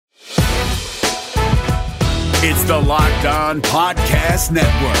It's the Locked On Podcast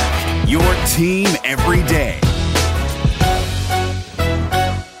Network, your team every day.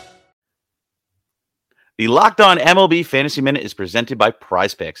 The Locked On MLB Fantasy Minute is presented by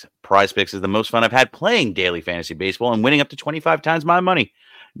Prize Picks. Prize Picks is the most fun I've had playing daily fantasy baseball and winning up to 25 times my money.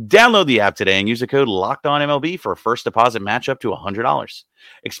 Download the app today and use the code LOCKEDONMLB for a first deposit match up to $100.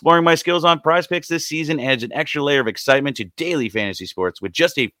 Exploring my skills on Prize Picks this season adds an extra layer of excitement to daily fantasy sports. With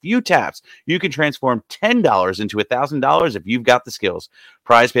just a few taps, you can transform $10 into $1,000 if you've got the skills.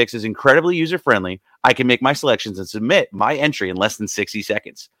 Prize Picks is incredibly user-friendly. I can make my selections and submit my entry in less than 60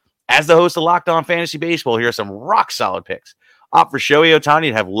 seconds. As the host of Locked On Fantasy Baseball, here are some rock-solid picks. Opt for Shohei Ohtani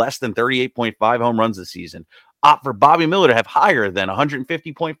to have less than 38.5 home runs this season. Opt for Bobby Miller to have higher than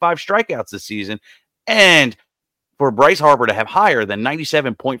 150.5 strikeouts this season. And for Bryce Harper to have higher than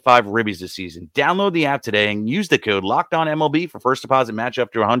 97.5 ribbies this season. Download the app today and use the code LOCKEDONMLB for first deposit match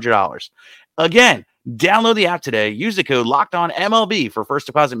up to $100. Again, download the app today. Use the code LOCKEDONMLB for first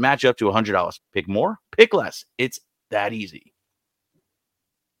deposit match up to $100. Pick more, pick less. It's that easy.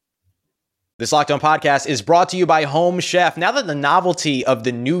 This Locked On podcast is brought to you by Home Chef. Now that the novelty of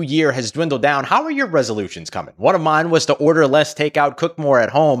the new year has dwindled down, how are your resolutions coming? One of mine was to order less takeout, cook more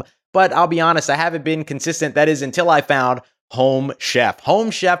at home. But I'll be honest, I haven't been consistent. That is until I found Home Chef. Home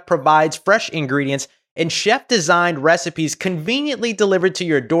Chef provides fresh ingredients and chef-designed recipes conveniently delivered to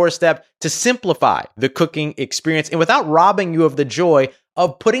your doorstep to simplify the cooking experience and without robbing you of the joy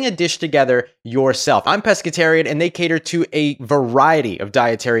of putting a dish together yourself. I'm pescatarian and they cater to a variety of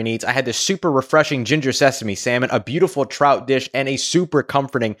dietary needs. I had this super refreshing ginger sesame salmon, a beautiful trout dish, and a super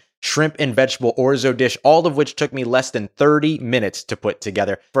comforting shrimp and vegetable orzo dish, all of which took me less than 30 minutes to put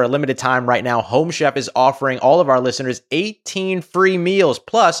together. For a limited time right now, Home Chef is offering all of our listeners 18 free meals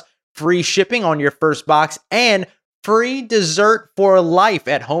plus free shipping on your first box and free dessert for life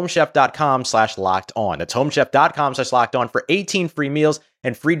at homechef.com/lockedon. That's homechef.com/lockedon for 18 free meals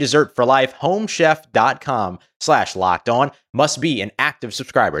and free dessert for life. Homechef.com/lockedon. Must be an active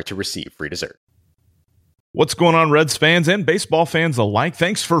subscriber to receive free dessert. What's going on, Reds fans and baseball fans alike?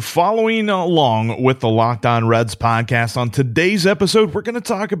 Thanks for following along with the Locked On Reds podcast. On today's episode, we're going to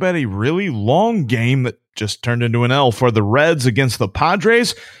talk about a really long game that just turned into an L for the Reds against the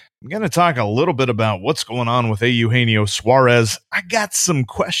Padres. I'm going to talk a little bit about what's going on with Eugenio Suarez. I got some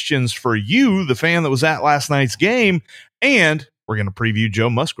questions for you, the fan that was at last night's game, and we're going to preview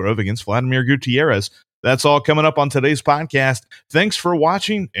Joe Musgrove against Vladimir Gutierrez. That's all coming up on today's podcast. Thanks for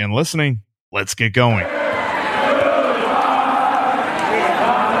watching and listening. Let's get going.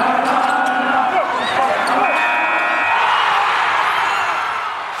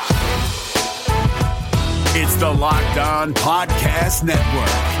 It's the Locked On Podcast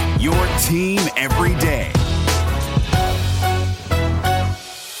Network, your team every day.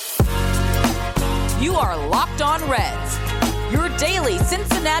 You are Locked On Reds, your daily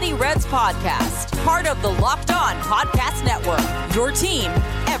Cincinnati Reds podcast, part of the Locked On Podcast Network, your team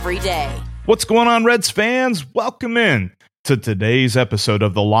every day. What's going on, Reds fans? Welcome in to today's episode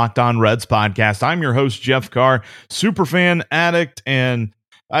of the Locked On Reds podcast. I'm your host, Jeff Carr, superfan addict, and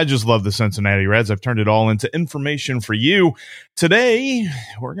I just love the Cincinnati Reds. I've turned it all into information for you. Today,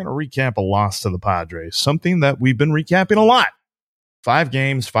 we're going to recap a loss to the Padres, something that we've been recapping a lot. 5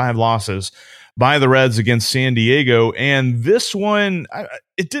 games, 5 losses by the Reds against San Diego. And this one,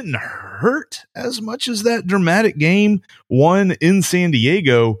 it didn't hurt as much as that dramatic game won in San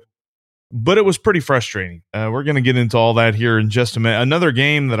Diego, but it was pretty frustrating. We're going to get into all that here in just a minute. Another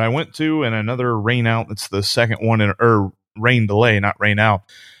game that I went to and another rain out. It's the second one rain delay, not rain out.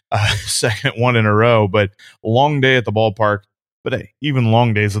 Second one in a row, but long day at the ballpark. But hey, even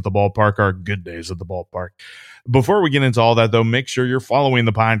long days at the ballpark are good days at the ballpark. Before we get into all that, though, make sure you're following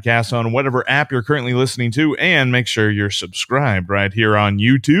the podcast on whatever app you're currently listening to, and make sure you're subscribed right here on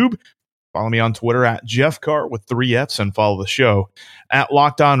YouTube. Follow me on Twitter at Jeff Carr with 3 Fs, and follow the show at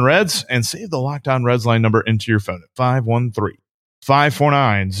Locked On Reds, and save the Locked On Reds line number into your phone at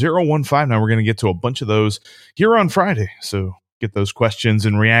 513-549-0159. We're going to get to a bunch of those here on Friday, so get those questions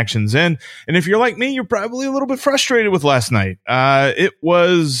and reactions in. And if you're like me, you're probably a little bit frustrated with last night. It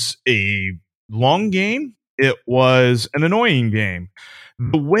was a long game. It was an annoying game.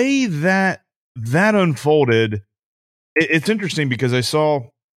 The way that unfolded, it's interesting because I saw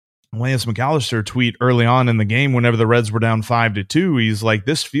Lance McAllister tweet early on in the game whenever the Reds were down 5-2. He's like,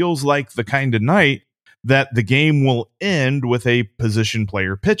 this feels like the kind of night that the game will end with a position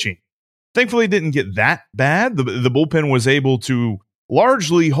player pitching. Thankfully, it didn't get that bad. The bullpen was able to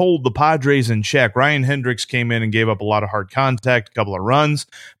largely hold the Padres in check. Ryan Hendricks came in and gave up a lot of hard contact, a couple of runs.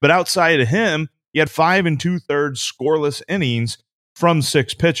 But outside of him, he had 5 2/3 scoreless innings from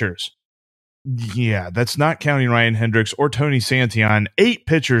 6 pitchers. Yeah, that's not counting Ryan Hendricks or Tony Santillan. 8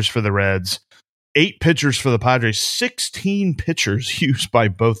 pitchers for the Reds, 8 pitchers for the Padres, 16 pitchers used by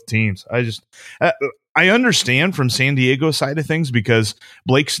both teams. I understand from San Diego's side of things because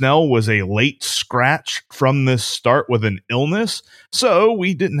Blake Snell was a late scratch from this start with an illness. So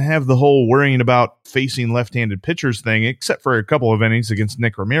we didn't have the whole worrying about facing left-handed pitchers thing, except for a couple of innings against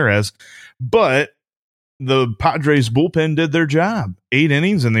Nick Ramirez. But the Padres bullpen did their job. 8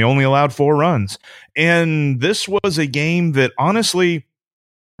 innings, and they only allowed 4 runs. And this was a game that, honestly,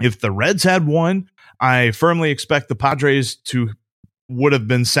 if the Reds had won, I firmly expect the Padres to would have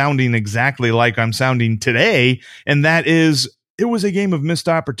been sounding exactly like I'm sounding today. And that is, it was a game of missed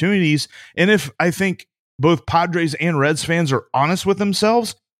opportunities. And if I think both Padres and Reds fans are honest with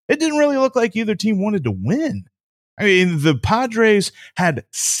themselves, it didn't really look like either team wanted to win. I mean, the Padres had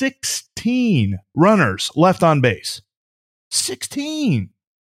 16 runners left on base. 16.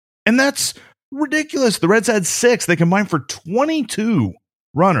 And that's ridiculous. The Reds had 6. They combined for 22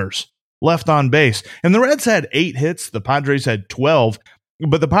 runners left on base. And the Reds had 8 hits. The Padres had 12.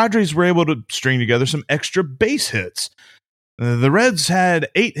 But the Padres were able to string together some extra base hits. The Reds had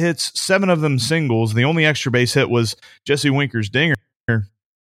 8 hits, 7 of them singles. The only extra base hit was Jesse Winker's dinger.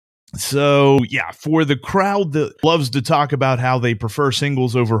 So, yeah, for the crowd that loves to talk about how they prefer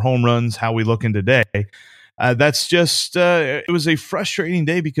singles over home runs, how we looking today, that's just, it was a frustrating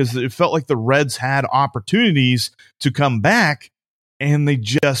day because it felt like the Reds had opportunities to come back and they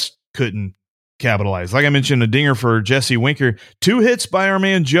just couldn't capitalize. Like I mentioned, a dinger for Jesse Winker, 2 hits by our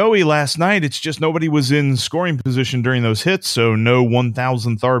man Joey last night. It's just nobody was in scoring position during those hits, so no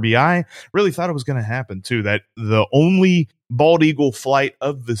 1,000th RBI. Really thought it was going to happen, too. That the only bald eagle flight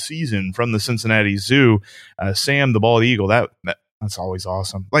of the season from the Cincinnati Zoo, Sam the bald eagle, that's always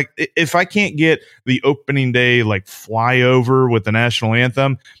awesome. Like, if I can't get the opening day like flyover with the national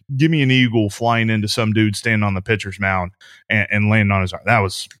anthem, give me an eagle flying into some dude standing on the pitcher's mound and landing on his arm. That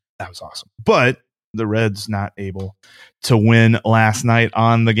was awesome. But the Reds not able to win last night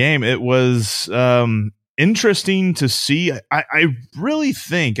on the game. It was interesting to see. I really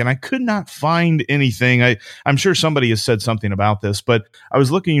think, and I could not find anything. I'm sure somebody has said something about this, but I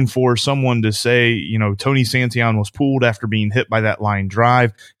was looking for someone to say, Tony Santillan was pulled after being hit by that line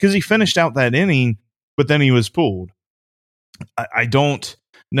drive because he finished out that inning, but then he was pulled. I don't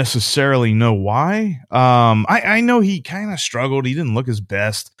necessarily know why. I know he kind of struggled. He didn't look his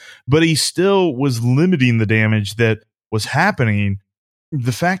best, but he still was limiting the damage that was happening.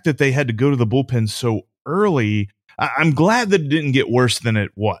 The fact that they had to go to the bullpen so early, I'm glad that it didn't get worse than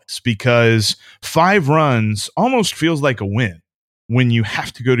it was, because 5 runs almost feels like a win when you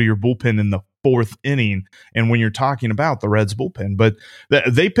have to go to your bullpen in the 4th inning and when you're talking about the Reds bullpen. But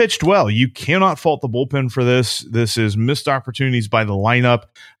they pitched well. You cannot fault the bullpen for this. This is missed opportunities by the lineup.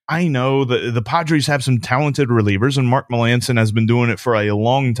 I know the Padres have some talented relievers, and Mark Melancon has been doing it for a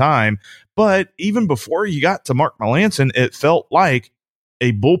long time. But even before you got to Mark Melancon, it felt like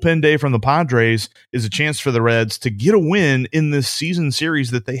a bullpen day from the Padres is a chance for the Reds to get a win in this season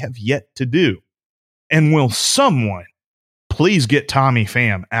series that they have yet to do. And will someone please get Tommy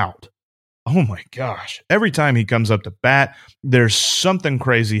Pham out? Oh my gosh. Every time he comes up to bat, there's something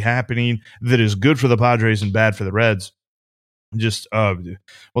crazy happening that is good for the Padres and bad for the Reds. Just,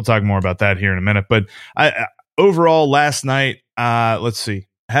 we'll talk more about that here in a minute. But overall, last night, let's see,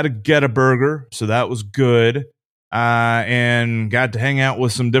 I had to get a burger, so that was good. And got to hang out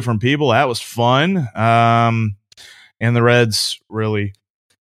with some different people. That was fun. And the Reds really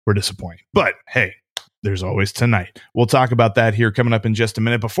were disappointing. But hey, there's always tonight. We'll talk about that here coming up in just a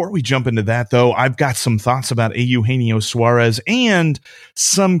minute. Before we jump into that, though, I've got some thoughts about Eugenio Suarez and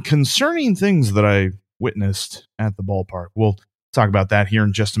some concerning things that I witnessed at the ballpark. We'll talk about that here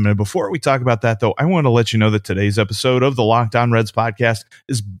in just a minute. Before we talk about that, though, I want to let you know that today's episode of the Locked On Reds podcast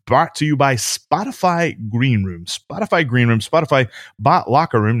is brought to you by Spotify Green Room. Spotify Green Room, Spotify Bot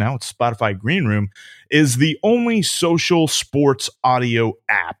Locker Room, now it's Spotify Green Room, is the only social sports audio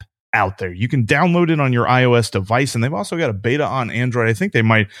app out there. You can download it on your iOS device, and they've also got a beta on Android. I think they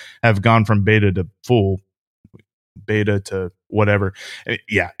might have gone from beta to full beta to whatever.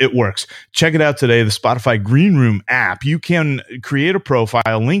 Yeah, it works. Check it out today, the Spotify Green Room app. You can create a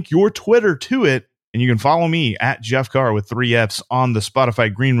profile, link your Twitter to it, and you can follow me at Jeff Carr with 3 Fs on the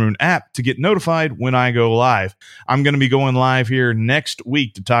Spotify Green Room app to get notified when I go live. I'm going to be going live here next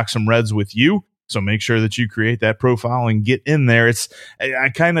week to talk some Reds with you. So make sure that you create that profile and get in there. I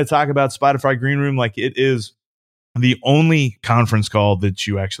kind of talk about Spotify Green Room like it is the only conference call that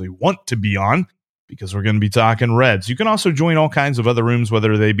you actually want to be on, because we're going to be talking Reds. You can also join all kinds of other rooms,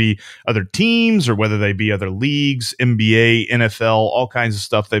 whether they be other teams or whether they be other leagues, NBA, NFL, all kinds of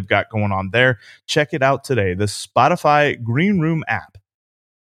stuff they've got going on there. Check it out today. The Spotify Green Room app.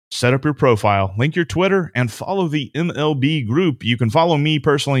 Set up your profile, link your Twitter, and follow the MLB group. You can follow me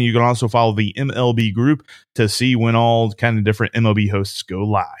personally. You can also follow the MLB group to see when all kind of different MLB hosts go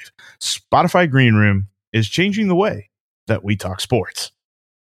live. Spotify Green Room is changing the way that we talk sports.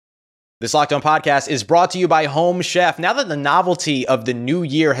 This Locked On podcast is brought to you by Home Chef. Now that the novelty of the new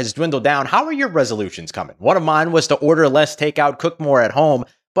year has dwindled down, how are your resolutions coming? One of mine was to order less takeout, cook more at home,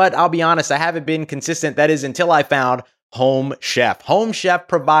 but I'll be honest, I haven't been consistent. That is until I found Home Chef. Home Chef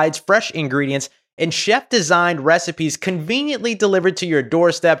provides fresh ingredients and chef-designed recipes conveniently delivered to your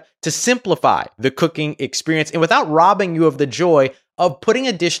doorstep to simplify the cooking experience and without robbing you of the joy of putting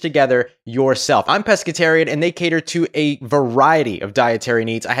a dish together yourself. I'm pescatarian and they cater to a variety of dietary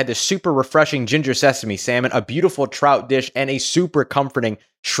needs. I had this super refreshing ginger sesame salmon, a beautiful trout dish, and a super comforting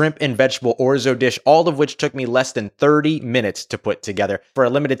shrimp and vegetable orzo dish, all of which took me less than 30 minutes to put together. For a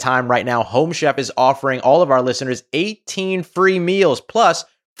limited time right now, Home Chef is offering all of our listeners 18 free meals plus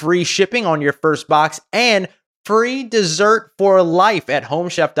free shipping on your first box and free dessert for life at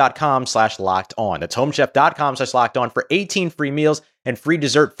homechef.com/lockedon. That's homechef.com/lockedon for 18 free meals and free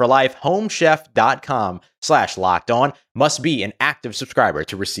dessert for life. Homechef.com/lockedon. Must be an active subscriber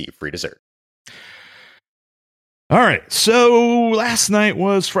to receive free dessert. All right, so last night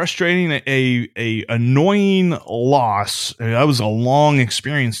was frustrating, a annoying loss. That was a long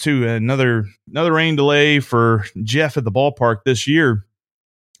experience too. Another rain delay for Jeff at the ballpark this year,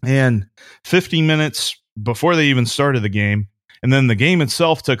 and 50 minutes before they even started the game, and then the game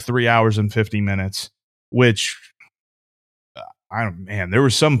itself took 3 hours and 50 minutes. Which, there were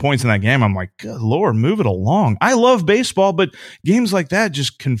some points in that game I'm like, good Lord, move it along. I love baseball, but games like that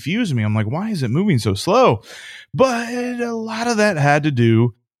just confuse me. I'm like, why is it moving so slow? But a lot of that had to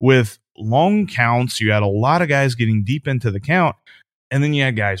do with long counts. You had a lot of guys getting deep into the count, and then you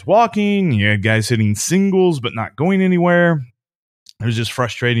had guys walking, you had guys hitting singles but not going anywhere. It was just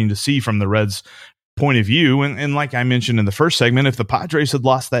frustrating to see from the Reds' point of view. And like I mentioned in the first segment, if the Padres had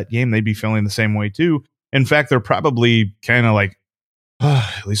lost that game, they'd be feeling the same way too. In fact, they're probably kind of like,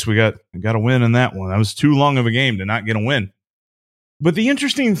 at least we got a win in that one. That was too long of a game to not get a win. But the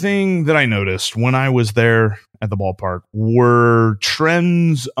interesting thing that I noticed when I was there at the ballpark were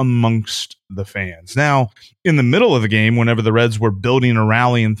trends amongst the fans. Now, in the middle of the game, whenever the Reds were building a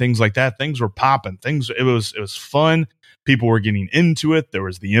rally and things like that, things were popping. It was fun. People were getting into it. There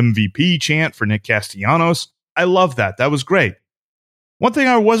was the MVP chant for Nick Castellanos. I love that. That was great. One thing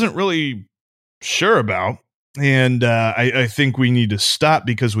I wasn't really sure about, and I think we need to stop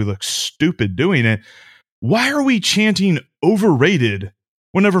because we look stupid doing it. Why are we chanting overrated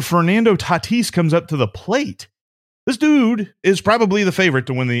whenever Fernando Tatis comes up to the plate? This dude is probably the favorite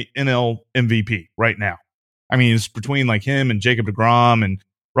to win the NL MVP right now. I mean, it's between like him and Jacob deGrom and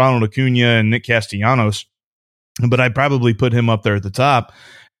Ronald Acuna and Nick Castellanos, but I'd probably put him up there at the top.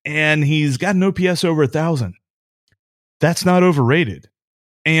 And he's got an OPS over 1,000. That's not overrated.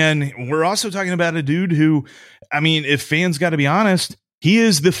 And we're also talking about a dude who, I mean, if fans got to be honest, he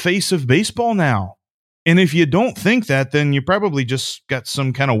is the face of baseball now. And if you don't think that, then you probably just got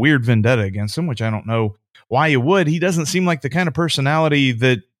some kind of weird vendetta against him, which I don't know why you would. He doesn't seem like the kind of personality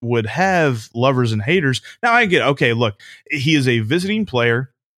that would have lovers and haters. Now I get, okay, look, he is a visiting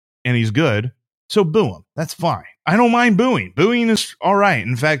player and he's good. So boo him. That's fine. I don't mind booing. Booing is all right.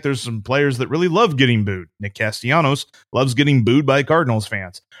 In fact, there's some players that really love getting booed. Nick Castellanos loves getting booed by Cardinals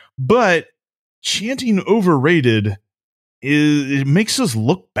fans. But chanting overrated it makes us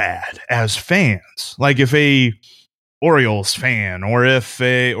look bad as fans. Like if a Orioles fan or if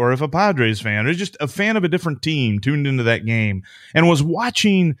a Padres fan or just a fan of a different team tuned into that game and was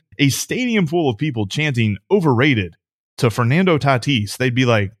watching a stadium full of people chanting overrated to Fernando Tatis, they'd be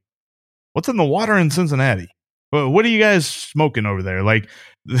like, what's in the water in Cincinnati? What are you guys smoking over there? Like,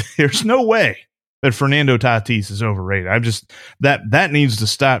 there's no way that Fernando Tatis is overrated. I'm just that needs to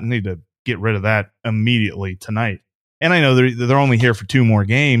stop. Need to get rid of that immediately tonight. And I know they're only here for 2 more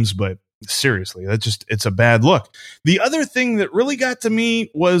games, but seriously, it's a bad look. The other thing that really got to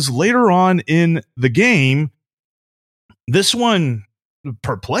me was later on in the game. This one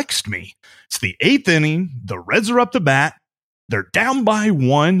perplexed me. It's the 8th inning. The Reds are up to bat. They're down by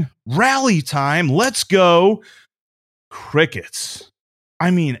 1. Rally time. Let's go. Crickets.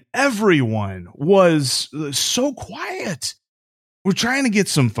 I mean, everyone was so quiet. We're trying to get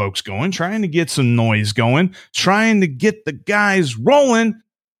some folks going, trying to get some noise going, trying to get the guys rolling,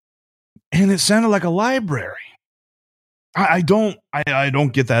 and it sounded like a library. I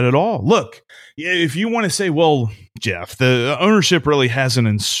don't get that at all. Look, if you want to say, well, Jeff, the ownership really hasn't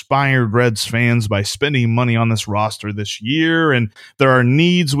inspired Reds fans by spending money on this roster this year, and there are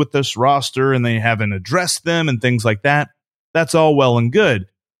needs with this roster and they haven't addressed them and things like that. That's all well and good.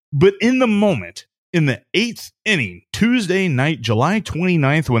 But in the moment, in the 8th inning, Tuesday night, July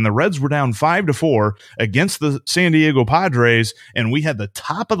 29th, when the Reds were down 5-4 against the San Diego Padres, and we had the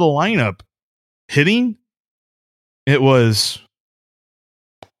top of the lineup hitting, it was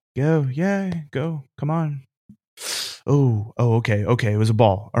go, come on. Oh, okay. It was a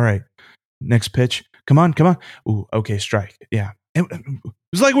ball. All right. Next pitch. Come on. Ooh, okay, strike. Yeah. It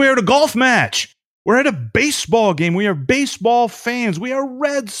was like we were at a golf match. We're at a baseball game. We are baseball fans. We are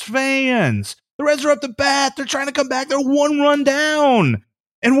Reds fans. The Reds are up to bat. They're trying to come back. They're 1 run down.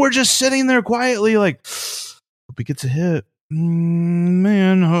 And we're just sitting there quietly like, hope he gets a hit.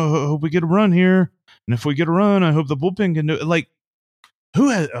 Man, hope we get a run here. And if we get a run, I hope the bullpen can do it. Like,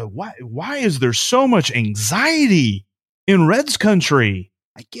 why is there so much anxiety in Reds country?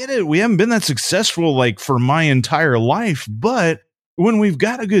 I get it. We haven't been that successful like for my entire life, but when we've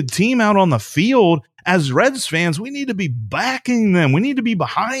got a good team out on the field as Reds fans, we need to be backing them. We need to be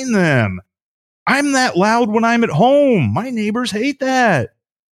behind them. I'm that loud when I'm at home. My neighbors hate that.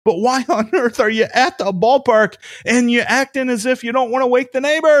 But why on earth are you at the ballpark and you acting as if you don't want to wake the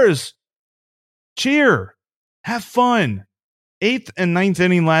neighbors? Cheer. Have fun. 8th and 9th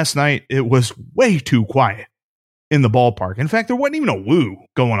inning last night, it was way too quiet in the ballpark. In fact, there wasn't even a woo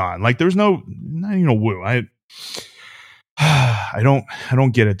going on. Like there's not even a woo. I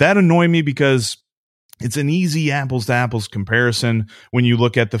don't get it. That annoyed me because it's an easy apples to apples comparison when you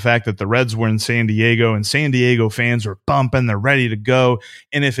look at the fact that the Reds were in San Diego and San Diego fans are bumping, they're ready to go.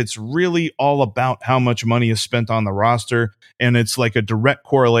 And if it's really all about how much money is spent on the roster, and it's like a direct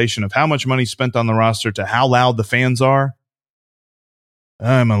correlation of how much money spent on the roster to how loud the fans are,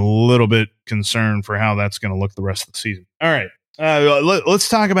 I'm a little bit concerned for how that's going to look the rest of the season. All right. Let's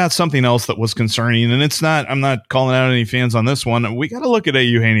talk about something else that was concerning, and I'm not calling out any fans on this one. We got to look at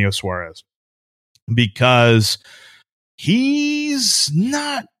Eugenio Suarez because he's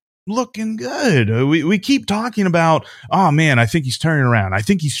not looking good. We keep talking about, oh man, I think he's turning around. I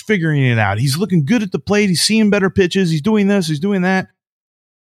think he's figuring it out. He's looking good at the plate. He's seeing better pitches. He's doing this. He's doing that.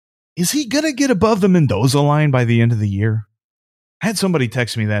 Is he going to get above the Mendoza line by the end of the year? I had somebody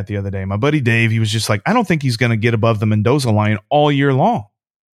text me that the other day. My buddy Dave, he was just like, I don't think he's going to get above the Mendoza line all year long.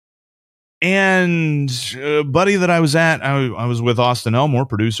 And a buddy that I was at, I was with Austin Elmore,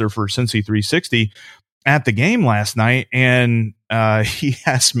 producer for Cincy 360, at the game last night. And he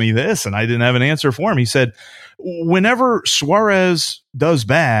asked me this, and I didn't have an answer for him. He said, whenever Suarez does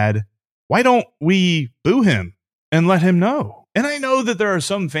bad, why don't we boo him and let him know? And I know that there are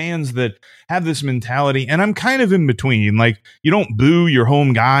some fans that have this mentality, and I'm kind of in between. Like, you don't boo your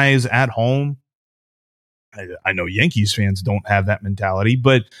home guys at home. I know Yankees fans don't have that mentality,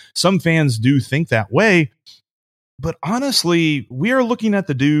 but some fans do think that way. But honestly, we are looking at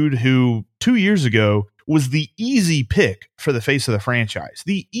the dude who 2 years ago was the easy pick for the face of the franchise,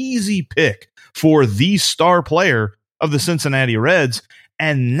 the easy pick for the star player of the Cincinnati Reds.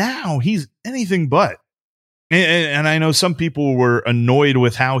 And now he's anything but. And I know some people were annoyed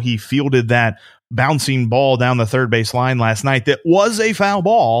with how he fielded that bouncing ball down the third base line last night. That was a foul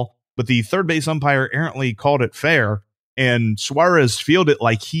ball, but the third base umpire errantly called it fair. And Suarez fielded it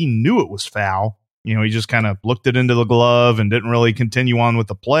like he knew it was foul. You know, he just kind of looked it into the glove and didn't really continue on with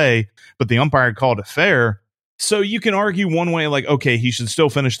the play, but the umpire called it fair. So you can argue one way, like, okay, he should still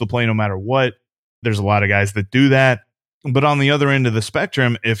finish the play no matter what. There's a lot of guys that do that. But on the other end of the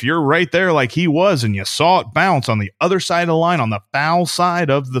spectrum, if you're right there like he was and you saw it bounce on the other side of the line, on the foul side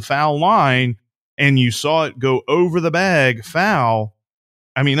of the foul line, and you saw it go over the bag, foul,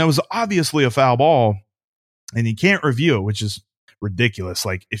 I mean, that was obviously a foul ball, and you can't review it, which is ridiculous.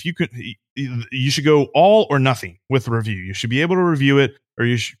 Like, if you could, you should go all or nothing with review. You should be able to review it, or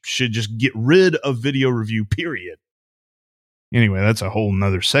you should just get rid of video review, period. Anyway, that's a whole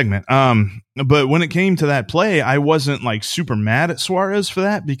nother segment. But when it came to that play, I wasn't like super mad at Suarez for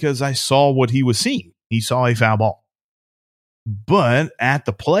that because I saw what he was seeing. He saw a foul ball. But at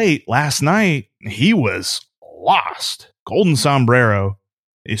the plate last night, he was lost. Golden Sombrero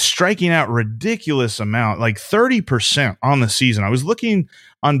is striking out ridiculous amount, like 30% on the season. I was looking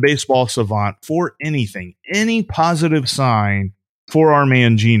on Baseball Savant for anything, any positive sign for our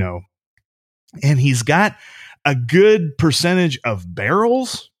man Gino. And he's got a good percentage of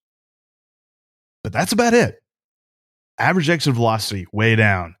barrels, but that's about it. Average exit velocity, way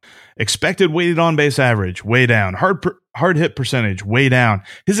down. Expected weighted on base average, way down. Hard hard hit percentage, way down.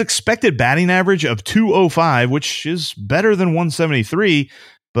 His expected batting average of 205, which is better than 173,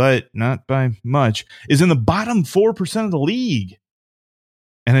 but not by much, is in the bottom 4% of the league.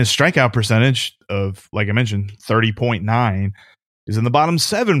 And his strikeout percentage of, like I mentioned, 30.9 is in the bottom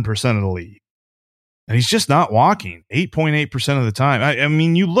 7% of the league. And he's just not walking 8.8% of the time. I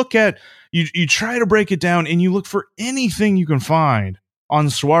mean, you look at, you try to break it down and you look for anything you can find on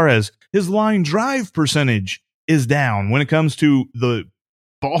Suarez. His line drive percentage is down when it comes to the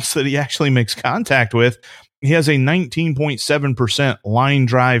balls that he actually makes contact with. He has a 19.7% line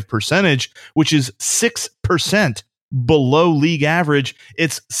drive percentage, which is 6% below league average.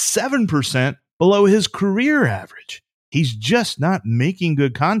 It's 7% below his career average. He's just not making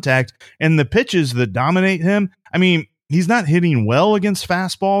good contact. And the pitches that dominate him, I mean, he's not hitting well against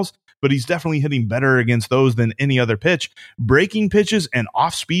fastballs, but he's definitely hitting better against those than any other pitch. Breaking pitches and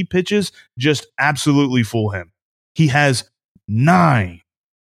off-speed pitches just absolutely fool him. He has 9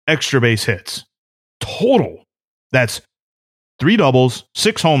 extra base hits total. That's 3 doubles,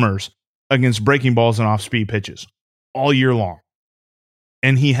 6 homers against breaking balls and off-speed pitches all year long.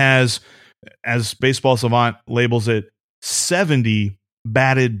 And he has, as Baseball Savant labels it, 70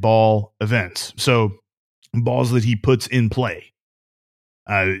 batted ball events. So balls that he puts in play.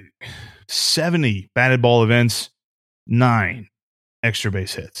 70 batted ball events, 9 extra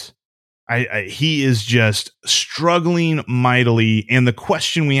base hits. He is just struggling mightily. And the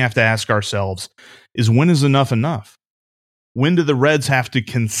question we have to ask ourselves is, when is enough enough? When do the Reds have to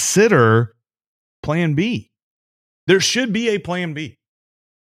consider plan B? There should be a plan B.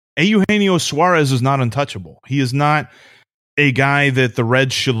 Eugenio Suarez is not untouchable. He is not a guy that the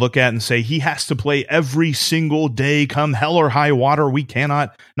Reds should look at and say he has to play every single day, come hell or high water. We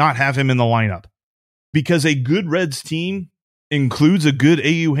cannot not have him in the lineup, because a good Reds team includes a good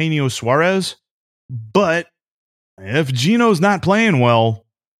Eugenio Suarez. But if Gino's not playing well,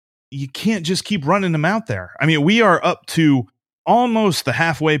 you can't just keep running him out there. I mean, we are up to almost the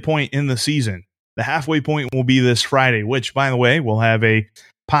halfway point in the season. The halfway point will be this Friday, which, by the way, we'll have a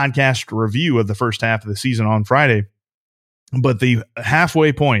podcast review of the first half of the season on Friday. But the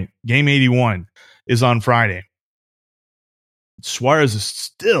halfway point, game 81, is on Friday. Suarez is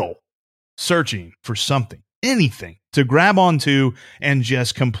still searching for something, anything to grab onto and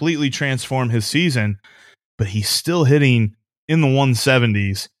just completely transform his season. But he's still hitting in the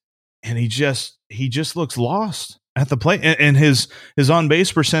 170s, and he just looks lost at the plate. And his on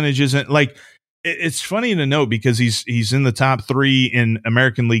base percentage isn't like. It's funny to note because he's in the top 3 in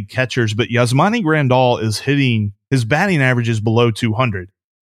American League catchers, but Yasmani Grandal is hitting, his batting average is below 200,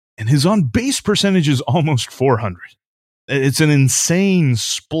 and his on base percentage is almost 400. It's an insane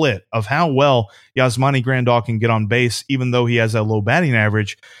split of how well Yasmani Grandal can get on base, even though he has a low batting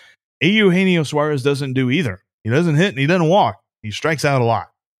average. Eugenio Suarez doesn't do either. He doesn't hit and he doesn't walk. He strikes out a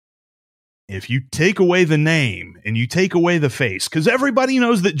lot. If you take away the name and you take away the face, because everybody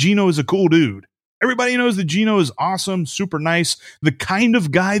knows that Gino is a cool dude. Everybody knows that Gino is awesome, super nice, the kind of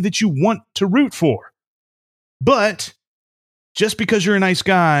guy that you want to root for. But just because you're a nice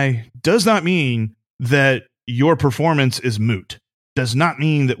guy does not mean that your performance is moot. Does not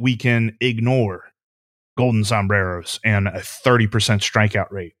mean that we can ignore golden sombreros and a 30%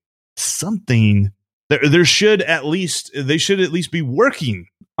 strikeout rate. Something there should at least be working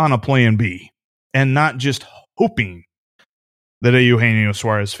on a plan B and not just hoping that Eugenio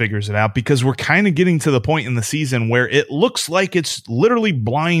Suarez figures it out, because we're kind of getting to the point in the season where it looks like it's literally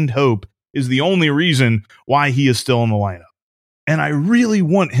blind hope is the only reason why he is still in the lineup. And I really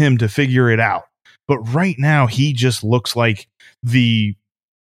want him to figure it out. But right now, he just looks like the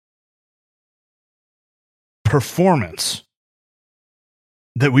performance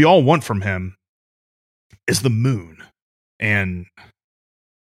that we all want from him is the moon. And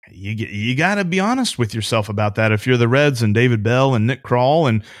you got to be honest with yourself about that if you're the Reds and David Bell and Nick Krall,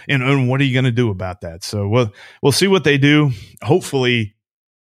 and what are you going to do about that? So we'll see what they do. Hopefully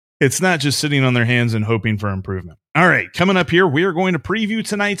it's not just sitting on their hands and hoping for improvement. All right, coming up here, we are going to preview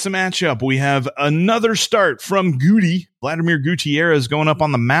tonight's matchup. We have another start from Goody. Vladimir Gutierrez going up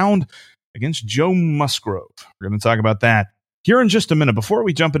on the mound against Joe Musgrove. We're going to talk about that here in just a minute. Before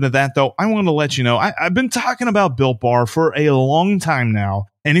we jump into that, though, I want to let you know, I've been talking about Built Bar for a long time now.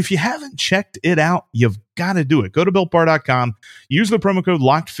 And if you haven't checked it out, you've got to do it. Go to BuiltBar.com. Use the promo code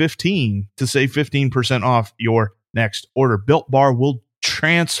LOCKED15 to save 15% off your next order. Built Bar will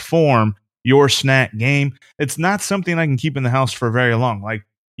transform your snack game. It's not something I can keep in the house for very long. Like,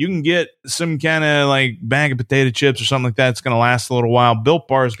 you can get some kind of like bag of potato chips or something like that. It's going to last a little while. Built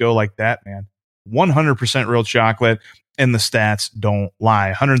Bars go like that, man. 100% real chocolate. and the stats don't lie.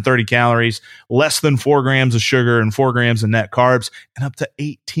 130 calories, less than 4 grams of sugar, and 4 grams of net carbs, and up to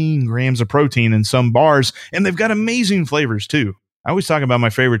 18 grams of protein in some bars. And they've got amazing flavors too. I always talk about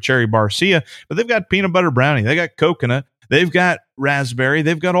my favorite cherry barcia, but they've got peanut butter brownie, they got coconut, they've got raspberry,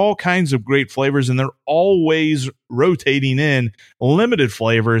 they've got all kinds of great flavors, and they're always rotating in limited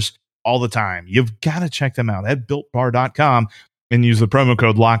flavors all the time. You've got to check them out at BuiltBar.com and use the promo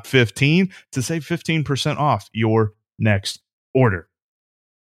code LOCKED15 to save 15% off your next order.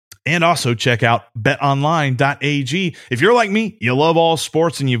 And also check out betonline.ag. If you're like me, you love all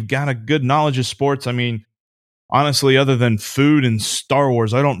sports and you've got a good knowledge of sports. I mean, honestly, other than food and Star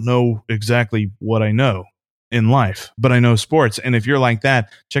Wars, I don't know exactly what I know in life, but I know sports. And if you're like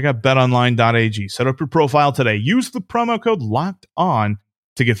that, check out betonline.ag. Set up your profile today. Use the promo code LOCKED ON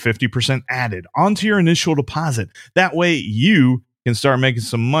to get 50% added onto your initial deposit. That way you can start making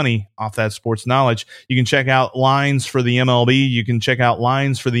some money off that sports knowledge. You can check out lines for the MLB. You can check out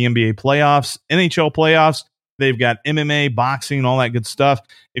lines for the NBA playoffs, NHL playoffs. They've got MMA, boxing, all that good stuff.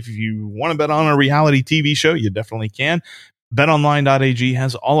 If you want to bet on a reality TV show, you definitely can. BetOnline.ag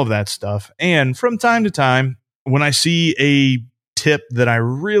has all of that stuff. And from time to time, when I see a tip that I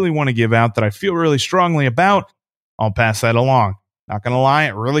really want to give out, that I feel really strongly about, I'll pass that along. Not going to lie, I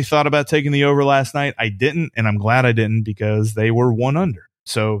really thought about taking the over last night. I didn't, and I'm glad I didn't because they were 1 under.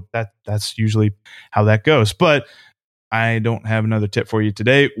 So that's usually how that goes. But I don't have another tip for you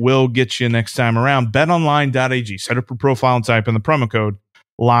today. We'll get you next time around. BetOnline.ag. Set up your profile and type in the promo code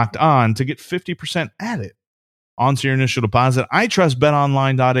LOCKED ON to get 50% added onto your initial deposit. I trust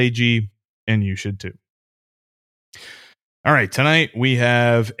BetOnline.ag, and you should too. All right, tonight we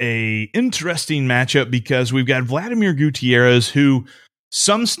have a interesting matchup because we've got Vladimir Gutierrez, who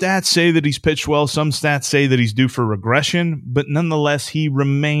some stats say that he's pitched well, some stats say that he's due for regression, but nonetheless, he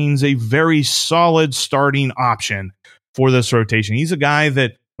remains a very solid starting option for this rotation. He's a guy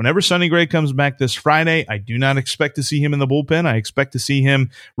that whenever Sonny Gray comes back this Friday, I do not expect to see him in the bullpen. I expect to see him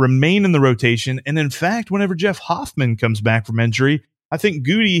remain in the rotation. And in fact, whenever Jeff Hoffman comes back from injury, I think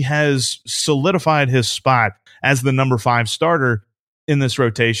Goody has solidified his spot as the number 5 starter in this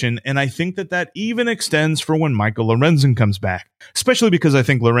rotation. And I think that even extends for when Michael Lorenzen comes back, especially because I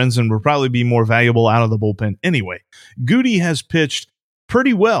think Lorenzen will probably be more valuable out of the bullpen anyway. Goody has pitched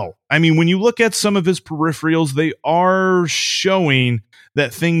pretty well. I mean, when you look at some of his peripherals, they are showing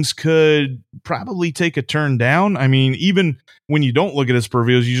that things could probably take a turn down. I mean, even when you don't look at his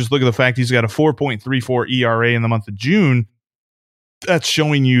peripherals, you just look at the fact he's got a 4.34 ERA in the month of June. That's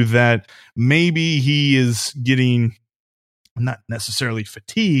showing you that maybe he is getting not necessarily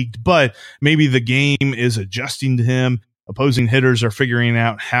fatigued, but maybe the game is adjusting to him. Opposing hitters are figuring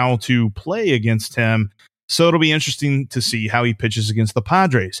out how to play against him. So it'll be interesting to see how he pitches against the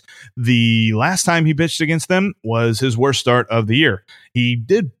Padres. The last time he pitched against them was his worst start of the year. He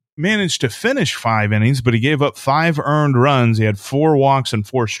did manage to finish 5 innings, but he gave up 5 earned runs. He had 4 walks and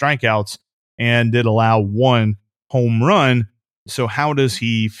 4 strikeouts and did allow 1 home run. So how does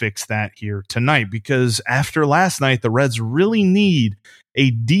he fix that here tonight? Because after last night, the Reds really need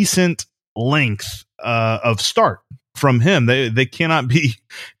a decent length of start from him. They cannot be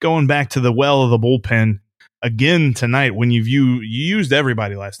going back to the well of the bullpen again tonight when you used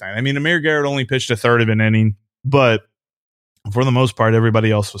everybody last night. I mean, Amir Garrett only pitched a third of an inning, but for the most part, everybody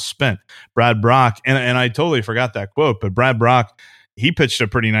else was spent. Brad Brock, and I totally forgot that quote, but Brad Brock, he pitched a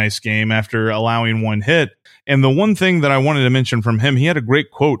pretty nice game after allowing 1 hit. And the one thing that I wanted to mention from him, he had a great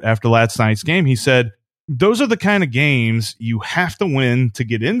quote after last night's game. He said, those are the kind of games you have to win to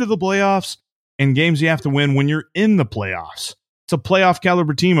get into the playoffs and games you have to win when you're in the playoffs. It's a playoff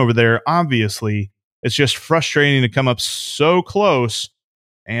caliber team over there. Obviously, it's just frustrating to come up so close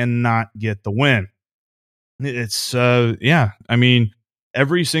and not get the win. It's, I mean,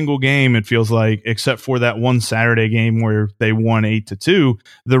 every single game, it feels like, except for that one Saturday game where they won 8-2,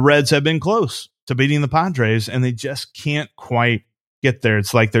 the Reds have been close to beating the Padres, and they just can't quite get there.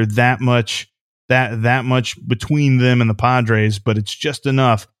 It's like they're that much between them and the Padres, but it's just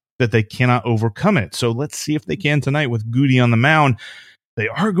enough that they cannot overcome it. So let's see if they can tonight with Goody on the mound. They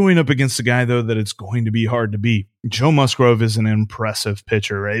are going up against a guy, though, that it's going to be hard to beat. Joe Musgrove is an impressive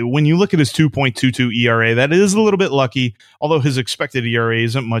pitcher. Right? When you look at his 2.22 ERA, that is a little bit lucky, although his expected ERA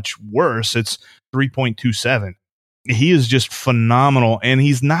isn't much worse. It's 3.27. He is just phenomenal, and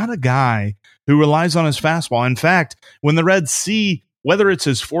he's not a guy who relies on his fastball. In fact, when the Reds see whether it's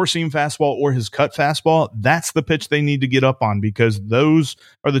his four-seam fastball or his cut fastball, that's the pitch they need to get up on because those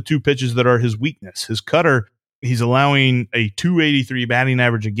are the 2 pitches that are his weakness. His cutter, he's allowing a 283 batting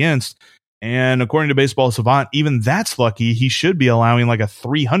average against, and according to Baseball Savant, even that's lucky. He should be allowing like a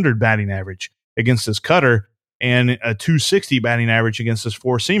 300 batting average against his cutter, and a 260 batting average against his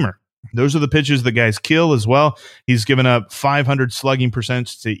four-seamer. Those are the pitches the guys kill as well. He's given up 500 slugging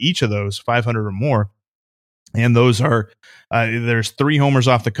percents to each of those, 500 or more. And those are, there's 3 homers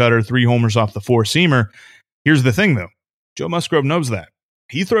off the cutter, 3 homers off the four-seamer. Here's the thing, though. Joe Musgrove knows that.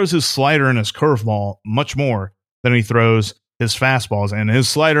 He throws his slider and his curveball much more than he throws his fastballs. And his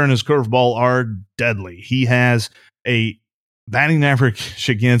slider and his curveball are deadly. He has a batting average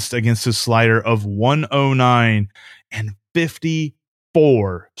against his slider of 109 and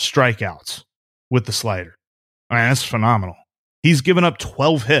 54 strikeouts with the slider. I mean, that's phenomenal. He's given up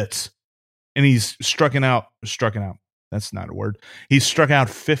 12 hits. And he's struck out. That's not a word. He's struck out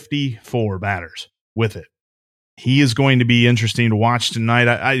 54 batters with it. He is going to be interesting to watch tonight.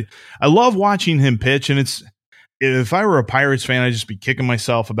 I love watching him pitch, and if I were a Pirates fan, I'd just be kicking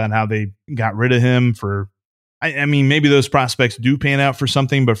myself about how they got rid of him for. I mean, maybe those prospects do pan out for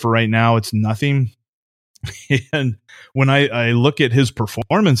something, but for right now, it's nothing. And when I look at his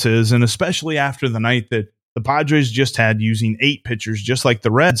performances, and especially after the night that the Padres just had using 8 pitchers, just like the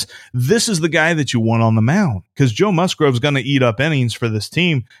Reds, this is the guy that you want on the mound, because Joe Musgrove's going to eat up innings for this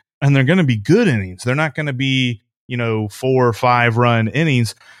team, and they're going to be good innings. They're not going to be, 4 or 5 run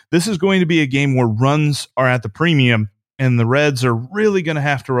innings. This is going to be a game where runs are at the premium, and the Reds are really going to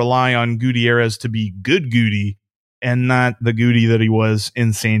have to rely on Gutierrez to be good Goody and not the Goody that he was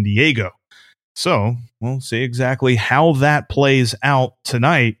in San Diego. So we'll see exactly how that plays out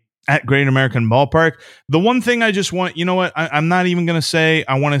tonight at Great American Ballpark. The one thing I just want, I'm not even going to say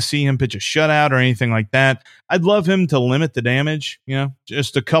I want to see him pitch a shutout or anything like that. I'd love him to limit the damage,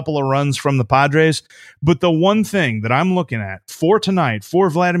 just a couple of runs from the Padres. But the one thing that I'm looking at for tonight, for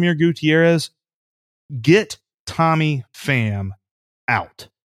Vladimir Gutierrez, get Tommy Pham out.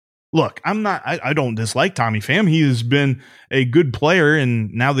 Look, I don't dislike Tommy Pham. He has been a good player,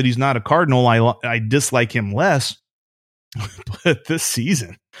 and now that he's not a Cardinal, I dislike him less. But this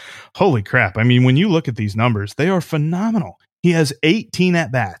season, holy crap. I mean, when you look at these numbers, they are phenomenal. He has 18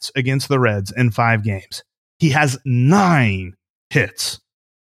 at-bats against the Reds in 5 games. He has 9 hits,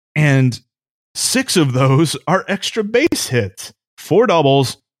 and 6 of those are extra base hits, 4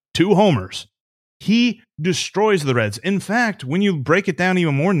 doubles, 2 homers. He destroys the Reds. In fact, when you break it down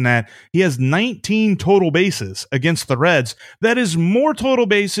even more than that, he has 19 total bases against the Reds. That is more total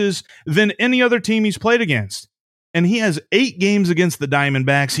bases than any other team he's played against. And he has 8 games against the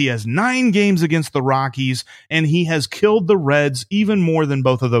Diamondbacks. He has 9 games against the Rockies, and he has killed the Reds even more than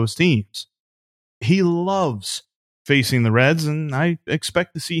both of those teams. He loves facing the Reds, and I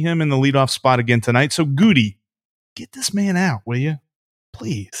expect to see him in the leadoff spot again tonight. So, Goody, get this man out, will you?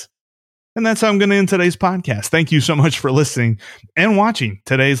 Please. And that's how I'm going to end today's podcast. Thank you so much for listening and watching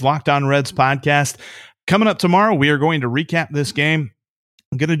today's Locked On Reds podcast. Coming up tomorrow, we are going to recap this game.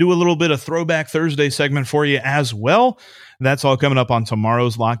 I'm going to do a little bit of Throwback Thursday segment for you as well. That's all coming up on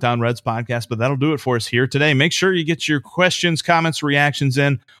tomorrow's Locked On Reds podcast, but that'll do it for us here today. Make sure you get your questions, comments, reactions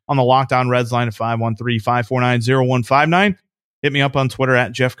in on the Locked On Reds line at 513-549-0159. Hit me up on Twitter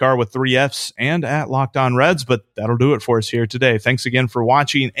at Jeff Carr with 3 Fs and at Locked On Reds, but that'll do it for us here today. Thanks again for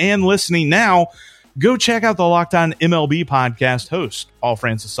watching and listening. Now, go check out the Locked On MLB podcast. Host Paul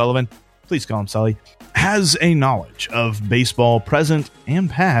Francis Sullivan, please call him Sully, has a knowledge of baseball present and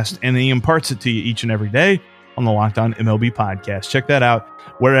past, and he imparts it to you each and every day on the Locked On MLB podcast. Check that out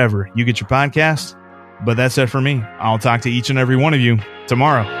wherever you get your podcast. But that's it for me. I'll talk to each and every one of you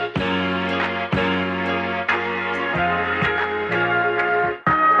tomorrow.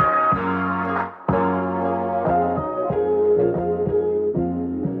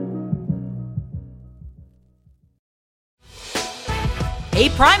 Hey,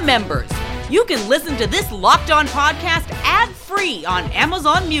 Prime members, you can listen to this Locked On podcast ad-free on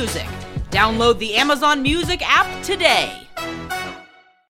Amazon Music. Download the Amazon Music app today.